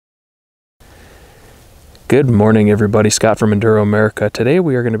Good morning everybody, Scott from Enduro America. Today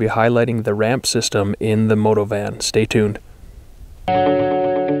we are going to be highlighting the ramp system in the Moto van. Stay tuned.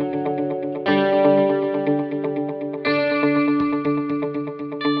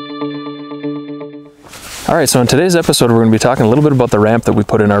 Alright, so in today's episode we're going to be talking a little bit about the ramp that we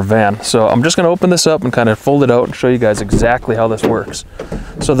put in our van. So I'm just going to open this up and kind of fold it out and show you guys exactly how this works.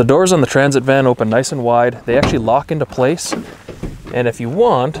 So the doors on the transit van open nice and wide. They actually lock into place, and if you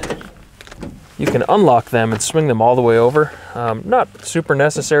want, you can unlock them and swing them all the way over. Not super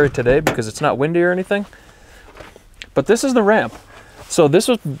necessary today because it's not windy or anything. But this is the ramp. So this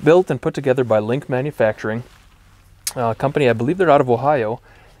was built and put together by Link Manufacturing, a company, I believe they're out of Ohio.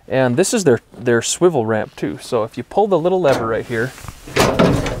 And this is their swivel ramp too. So if you pull the little lever right here,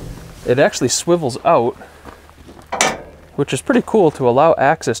 it actually swivels out, which is pretty cool to allow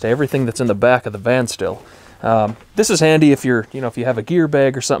access to everything that's in the back of the van still. This is handy if if you have a gear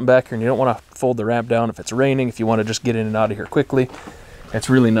bag or something back here and you don't want to fold the ramp down if it's raining, if you want to just get in and out of here quickly. It's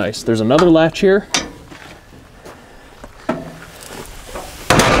really nice. There's another latch here, and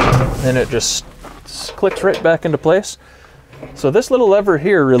it just clicks right back into place. So this little lever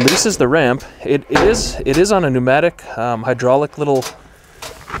here releases the ramp. It is on a pneumatic, hydraulic little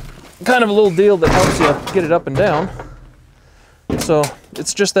deal that helps you get it up and down. So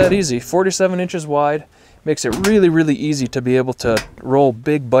it's just that easy. 47 inches wide. Makes it really easy to be able to roll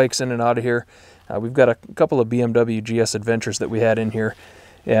big bikes in and out of here. We've got a couple of BMW GS Adventures that we had in here,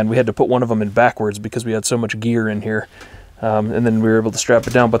 and we had to put one of them in backwards because we had so much gear in here. And then we were able to strap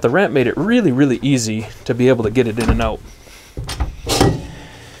it down. But the ramp made it really easy to be able to get it in and out.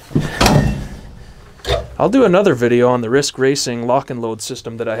 I'll do another video on the Risk Racing lock and load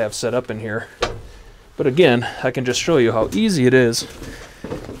system that I have set up in here. But again, I can just show you how easy it is,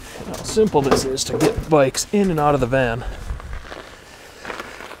 how simple this is to get bikes in and out of the van.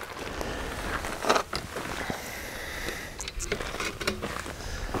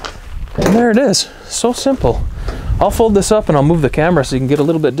 And there it is. So simple. I'll fold this up and I'll move the camera so you can get a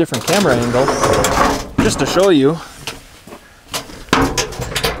little bit different camera angle just to show you.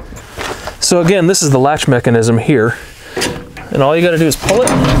 So again, this is the latch mechanism here, and all you got to do is pull it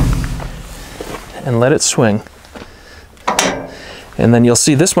and let it swing. And then you'll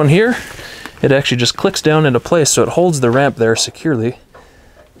see this one here, it actually just clicks down into place, so it holds the ramp there securely.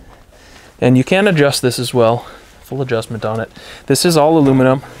 And you can adjust this as well, full adjustment on it. This is all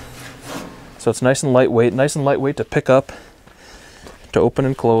aluminum, so it's nice and lightweight to pick up, to open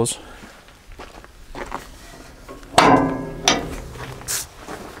and close.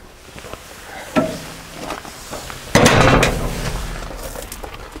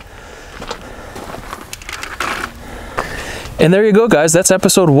 And there you go, guys. That's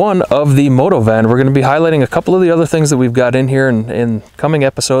episode 1 of the Moto van. We're going to be highlighting a couple of the other things that we've got in here in coming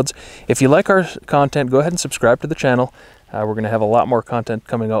episodes. If you like our content, go ahead and subscribe to the channel. We're going to have a lot more content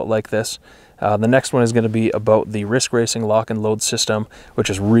coming out like this. The next one is going to be about the Risk Racing lock and load system, which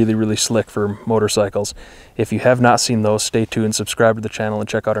is really slick for motorcycles. If you have not seen those, stay tuned, subscribe to the channel, and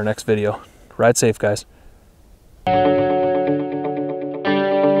check out our next video. Ride safe, guys.